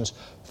emotions.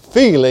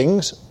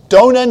 Feelings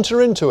don't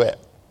enter into it.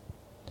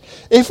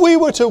 If we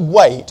were to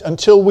wait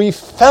until we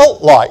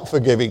felt like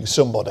forgiving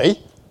somebody,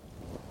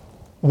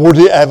 would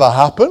it ever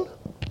happen?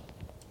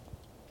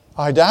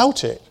 I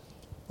doubt it.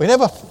 We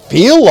never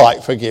feel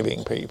like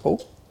forgiving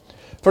people.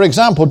 For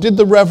example, did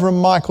the Reverend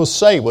Michael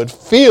Sayward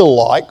feel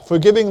like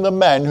forgiving the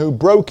men who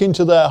broke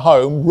into their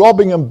home,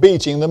 robbing and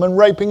beating them and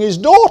raping his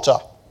daughter?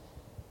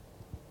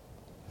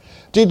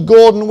 Did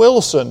Gordon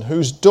Wilson,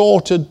 whose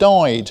daughter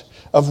died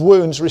of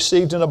wounds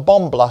received in a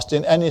bomb blast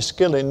in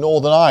Enniskillen in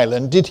Northern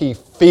Ireland, did he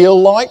feel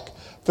like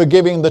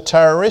forgiving the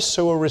terrorists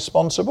who were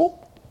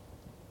responsible?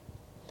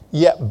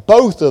 Yet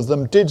both of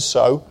them did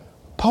so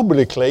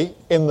publicly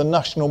in the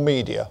national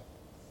media.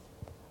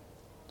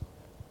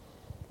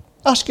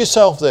 Ask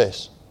yourself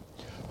this: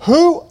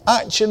 who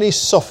actually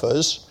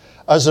suffers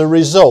as a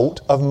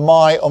result of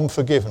my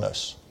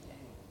unforgiveness?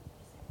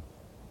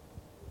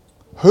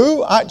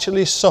 Who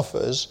actually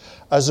suffers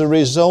as a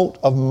result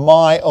of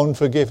my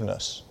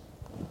unforgiveness?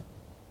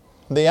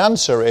 The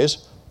answer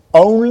is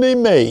only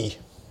me.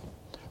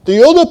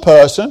 The other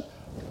person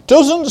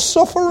doesn't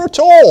suffer at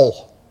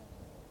all.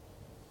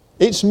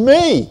 It's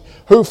me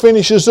who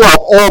finishes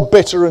up all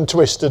bitter and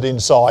twisted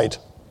inside.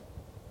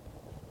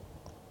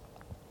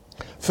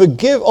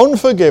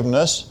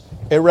 Unforgiveness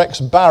erects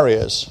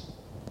barriers.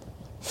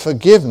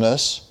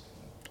 Forgiveness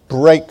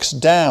breaks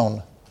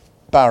down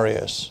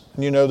barriers.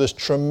 And you know, there's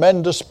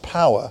tremendous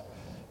power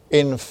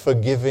in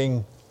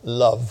forgiving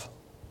love.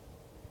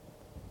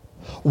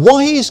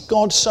 Why is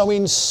God so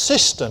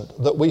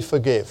insistent that we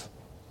forgive?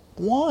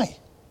 Why?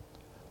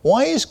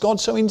 Why is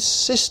God so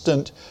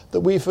insistent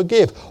that we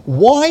forgive?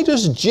 Why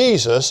does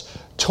Jesus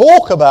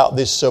talk about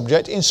this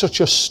subject in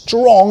such a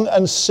strong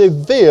and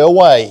severe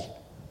way?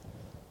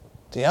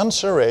 The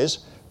answer is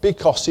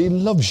because he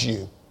loves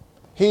you.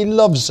 He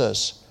loves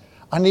us.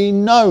 And he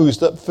knows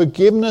that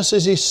forgiveness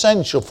is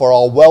essential for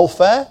our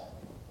welfare.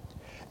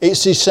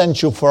 It's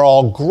essential for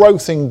our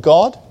growth in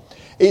God.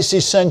 It's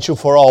essential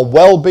for our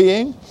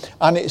well-being.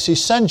 And it's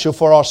essential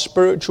for our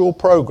spiritual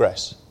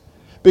progress.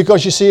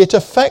 Because you see, it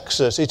affects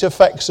us. It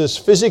affects us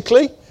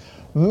physically,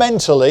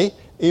 mentally,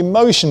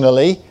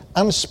 emotionally,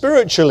 and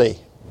spiritually.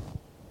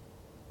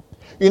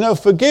 You know,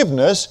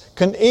 forgiveness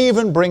can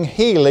even bring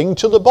healing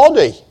to the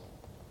body.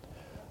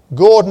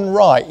 Gordon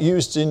Wright,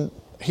 used in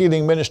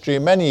healing ministry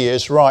many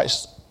years,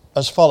 writes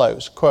as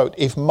follows, quote,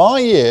 "If my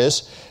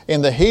years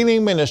in the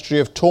healing ministry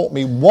have taught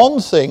me one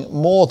thing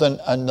more than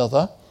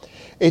another,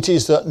 it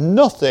is that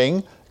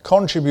nothing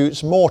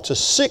contributes more to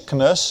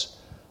sickness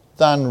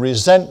than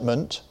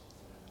resentment,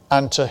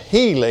 and to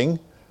healing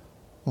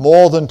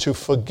more than to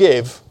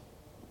forgive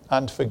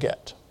and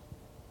forget."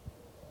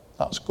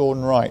 That's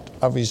Gordon Wright,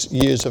 of his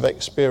years of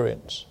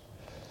experience.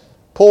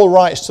 Paul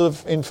writes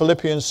in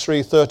Philippians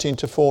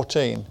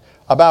 3:13-14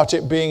 about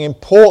it being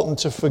important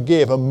to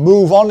forgive and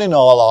move on in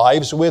our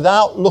lives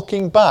without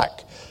looking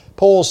back.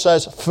 Paul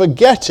says,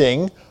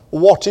 "Forgetting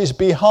what is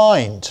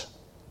behind,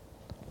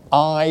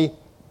 I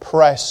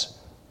press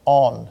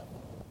on."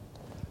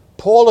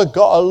 Paul had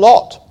got a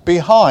lot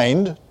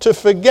behind to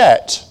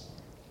forget.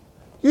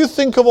 You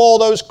think of all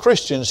those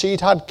Christians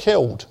he'd had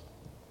killed.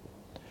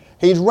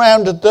 He'd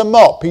rounded them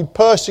up, he'd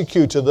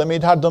persecuted them,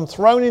 he'd had them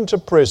thrown into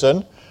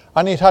prison,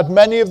 and he'd had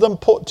many of them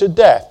put to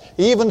death.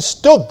 He even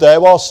stood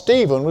there while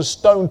Stephen was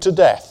stoned to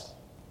death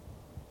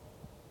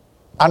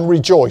and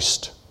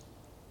rejoiced.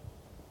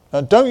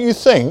 Now, don't you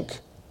think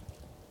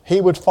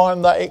he would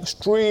find that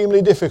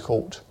extremely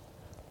difficult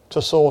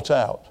to sort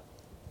out?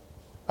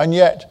 And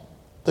yet,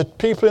 the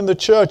people in the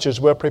churches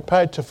were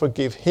prepared to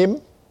forgive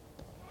him,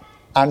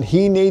 and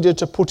he needed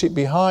to put it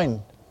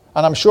behind.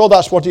 And I'm sure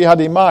that's what he had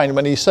in mind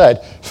when he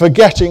said,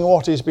 "Forgetting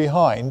what is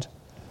behind,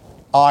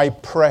 I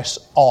press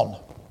on."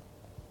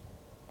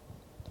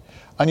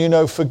 And you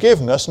know,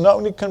 forgiveness not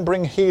only can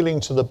bring healing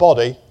to the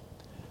body,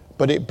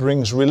 but it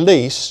brings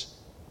release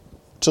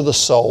to the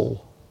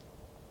soul.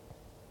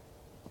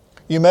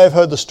 You may have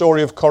heard the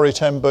story of Corrie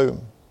ten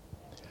Boom.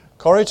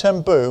 Corrie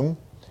ten Boom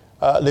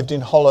lived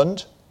in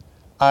Holland,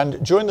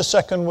 and during the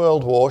Second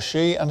World War,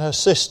 she and her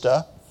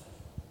sister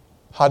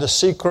had a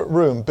secret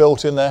room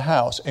built in their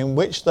house in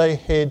which they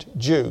hid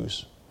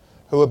Jews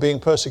who were being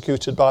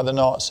persecuted by the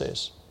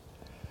Nazis.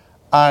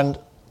 And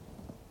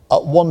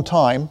at one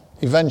time,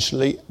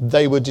 eventually,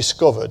 they were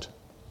discovered.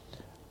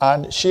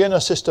 And she and her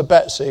sister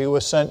Betsy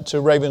were sent to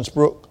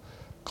Ravensbrück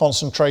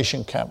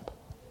concentration camp.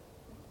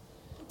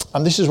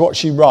 And this is what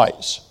she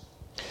writes.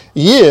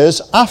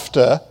 Years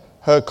after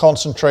her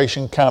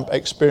concentration camp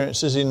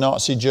experiences in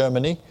Nazi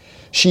Germany,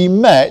 she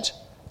met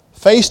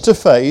face to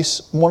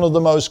face one of the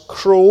most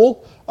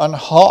cruel and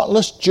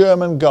heartless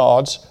German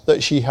guards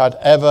that she had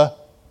ever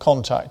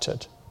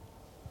contacted.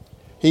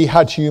 He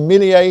had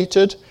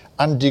humiliated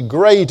and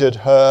degraded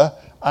her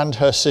and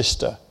her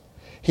sister.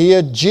 He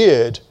had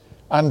jeered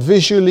and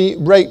visually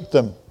raped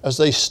them as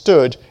they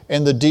stood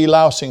in the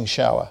delousing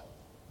shower.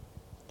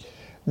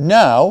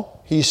 Now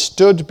he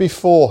stood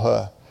before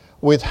her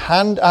with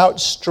hand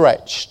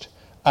outstretched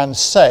and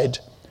said,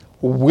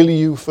 "Will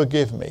you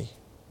forgive me?"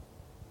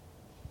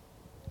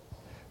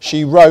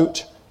 She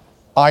wrote,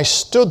 "I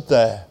stood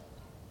there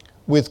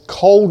with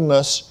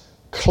coldness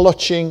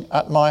clutching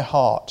at my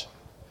heart,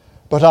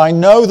 but I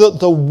know that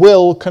the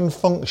will can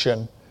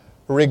function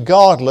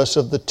regardless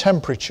of the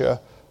temperature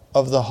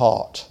of the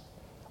heart.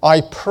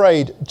 I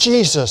prayed,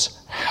 'Jesus,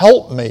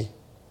 help me.'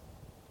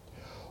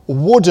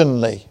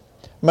 Woodenly,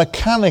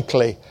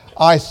 mechanically,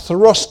 I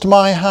thrust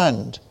my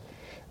hand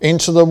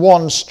into the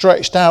one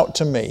stretched out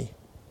to me,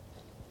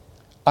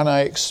 and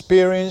I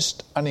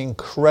experienced an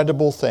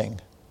incredible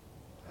thing.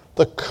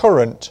 The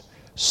current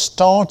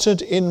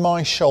started in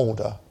my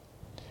shoulder.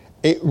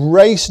 It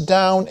raced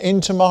down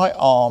into my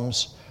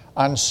arms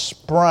and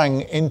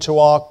sprang into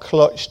our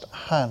clutched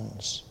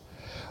hands.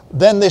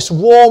 Then this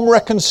warm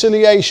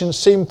reconciliation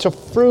seemed to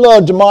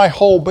flood my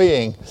whole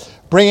being,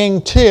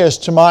 bringing tears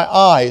to my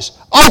eyes.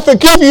 'I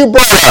forgive you,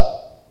 brother!'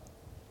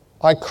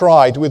 I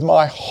cried with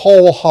my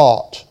whole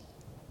heart.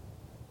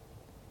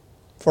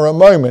 For a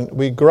moment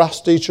we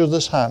grasped each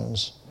other's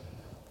hands,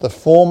 the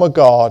former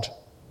guard,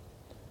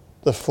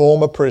 the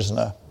former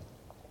prisoner.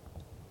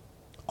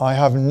 I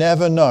have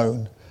never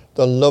known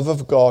the love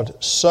of God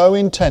so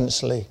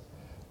intensely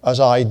as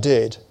I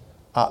did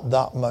at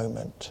that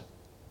moment."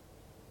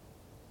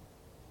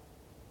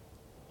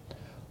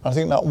 I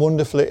think that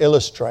wonderfully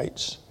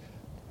illustrates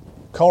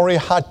Corrie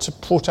had to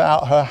put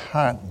out her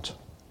hand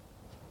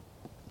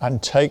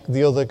and take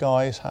the other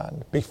guy's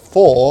hand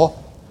before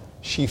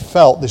she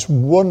felt this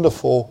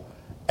wonderful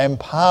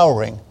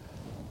empowering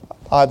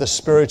by the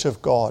Spirit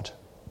of God,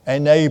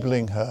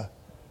 enabling her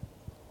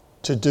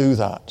to do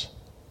that.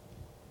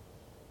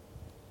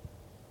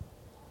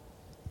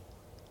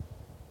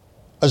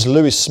 As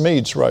Lewis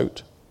Smedes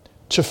wrote,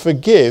 to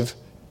forgive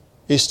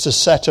is to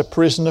set a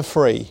prisoner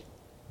free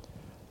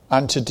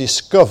and to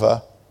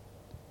discover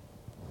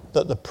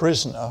that the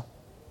prisoner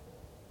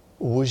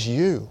was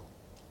you.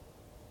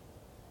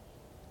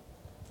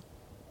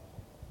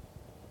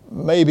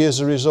 Maybe as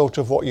a result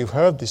of what you've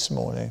heard this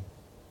morning,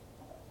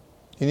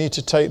 you need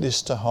to take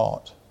this to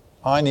heart.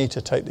 I need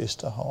to take this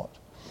to heart.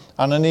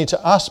 And I need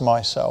to ask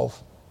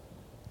myself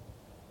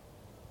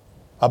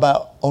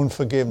about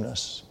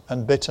unforgiveness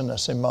and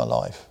bitterness in my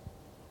life.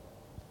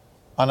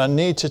 And I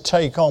need to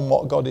take on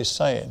what God is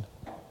saying.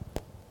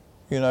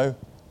 You know,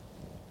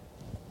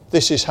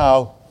 this is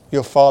how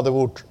your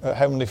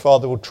Heavenly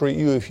Father will treat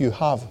you if you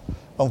have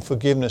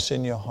unforgiveness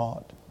in your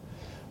heart.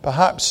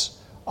 Perhaps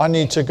I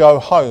need to go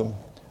home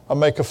and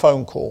make a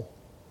phone call,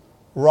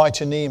 write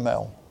an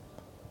email,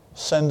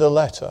 send a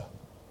letter,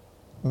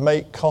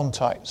 make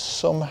contact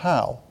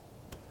somehow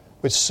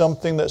with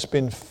something that's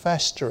been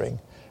festering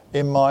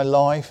in my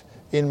life,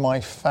 in my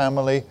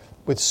family,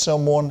 with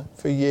someone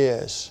for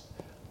years.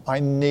 I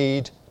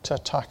need to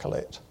tackle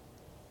it.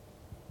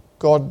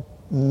 God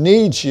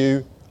needs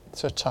you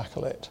to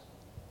tackle it,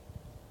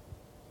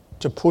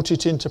 to put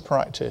it into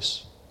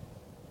practice,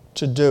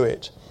 to do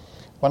it.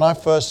 When I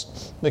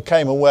first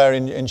became aware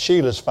in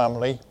Sheila's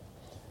family,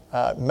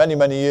 many,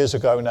 many years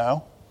ago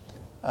now,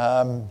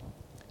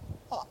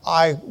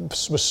 I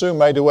was soon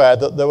made aware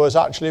that there was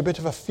actually a bit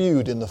of a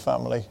feud in the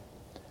family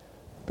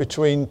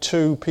between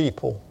two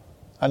people,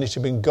 and it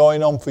had been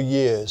going on for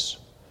years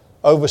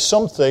over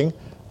something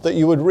that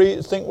you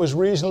would think was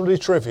reasonably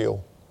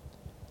trivial.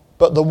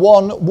 But the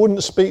one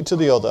wouldn't speak to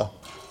the other,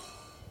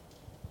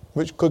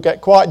 which could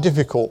get quite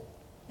difficult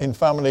in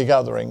family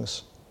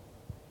gatherings.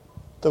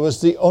 There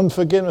was the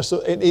unforgiveness.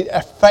 It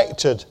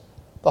affected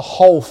the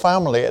whole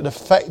family. It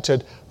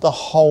affected the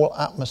whole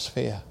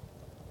atmosphere.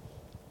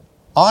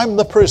 I'm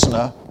the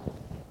prisoner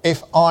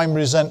if I'm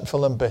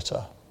resentful and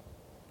bitter.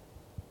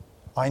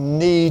 I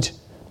need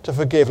to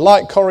forgive,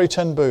 like Corrie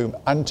ten Boom,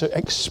 and to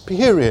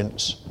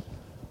experience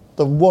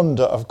the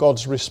wonder of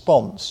God's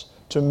response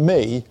to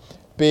me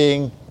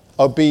being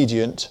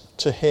obedient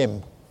to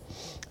Him.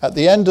 At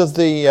the end of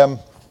the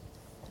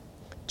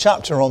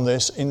chapter on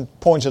this, in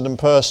Pointed and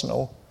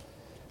Personal,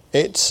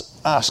 it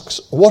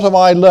asks, what have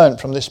I learned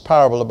from this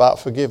parable about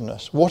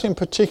forgiveness? What in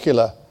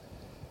particular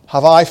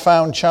have I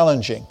found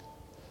challenging?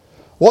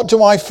 What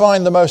do I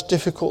find the most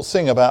difficult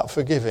thing about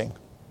forgiving?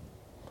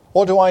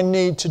 What do I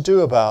need to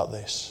do about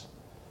this?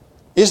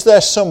 Is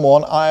there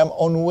someone I am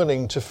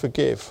unwilling to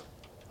forgive?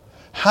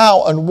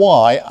 How and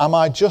why am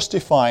I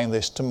justifying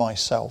this to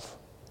myself?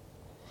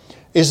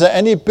 Is there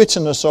any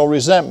bitterness or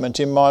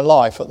resentment in my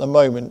life at the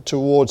moment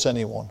towards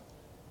anyone?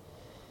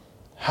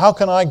 How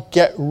can I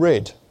get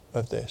rid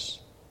of this?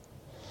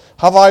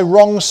 Have I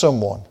wronged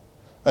someone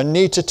and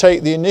need to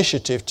take the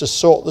initiative to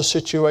sort the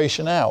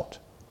situation out?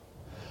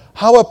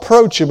 How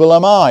approachable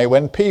am I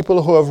when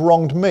people who have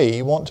wronged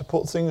me want to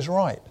put things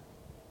right?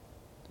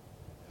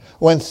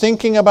 When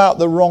thinking about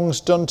the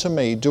wrongs done to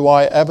me, do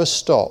I ever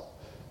stop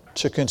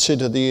to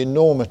consider the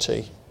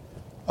enormity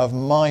of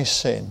my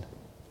sin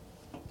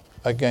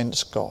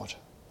against God?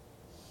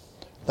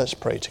 Let's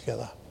pray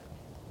together.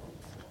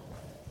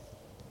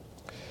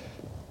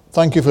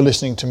 Thank you for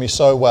listening to me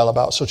so well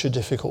about such a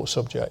difficult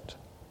subject.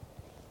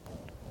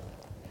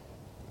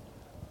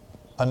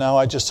 And now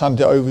I just hand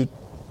it over,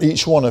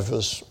 each one of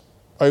us,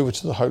 over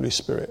to the Holy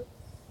Spirit.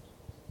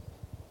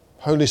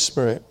 Holy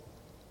Spirit,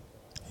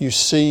 you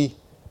see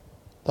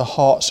the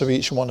hearts of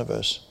each one of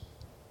us.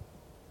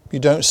 You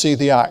don't see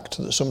the act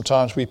that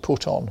sometimes we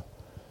put on.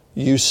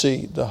 You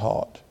see the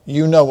heart.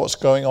 You know what's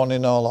going on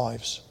in our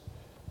lives.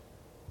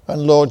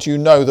 And Lord, you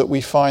know that we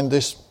find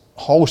this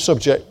whole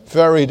subject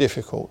very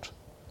difficult.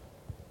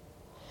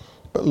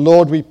 But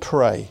Lord, we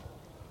pray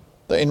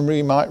that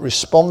we might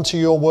respond to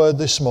your word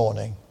this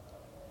morning,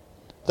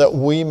 that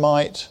we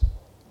might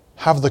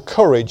have the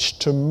courage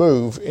to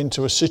move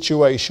into a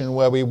situation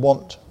where we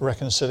want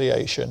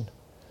reconciliation,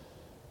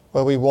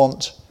 where we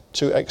want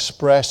to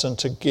express and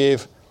to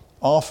give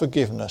our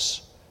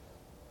forgiveness,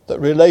 that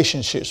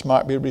relationships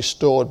might be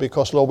restored,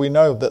 because, Lord, we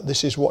know that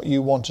this is what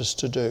you want us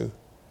to do.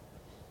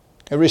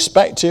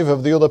 Irrespective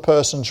of the other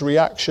person's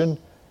reaction,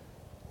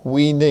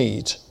 we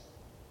need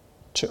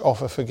to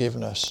offer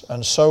forgiveness.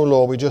 And so,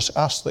 Lord, we just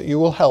ask that you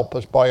will help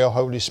us by your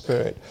Holy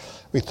Spirit.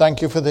 We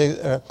thank you for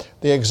the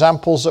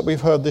examples that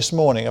we've heard this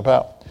morning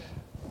about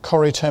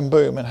Corrie ten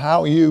Boom and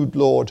how you,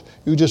 Lord,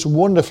 you just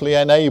wonderfully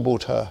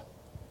enabled her.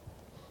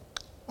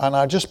 And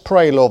I just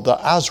pray, Lord, that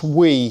as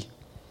we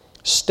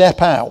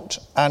step out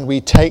and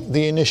we take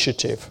the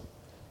initiative,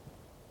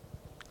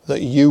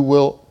 that you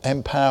will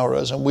empower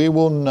us and we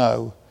will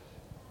know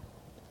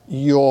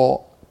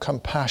your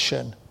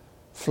compassion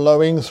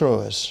flowing through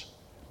us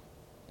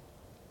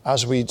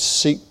as we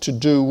seek to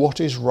do what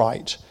is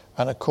right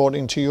and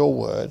according to your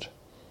word.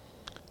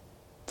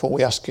 For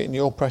we ask it in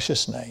your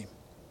precious name.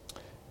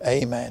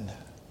 Amen.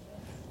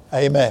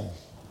 Amen.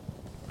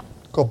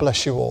 God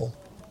bless you all.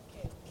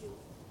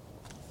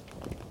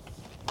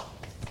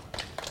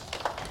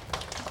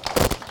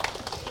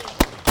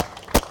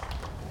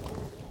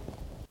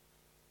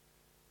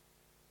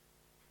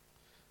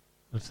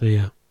 If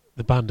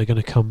the band are going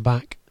to come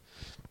back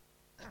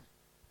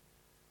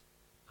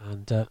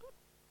and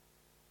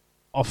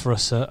offer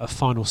us a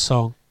final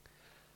song.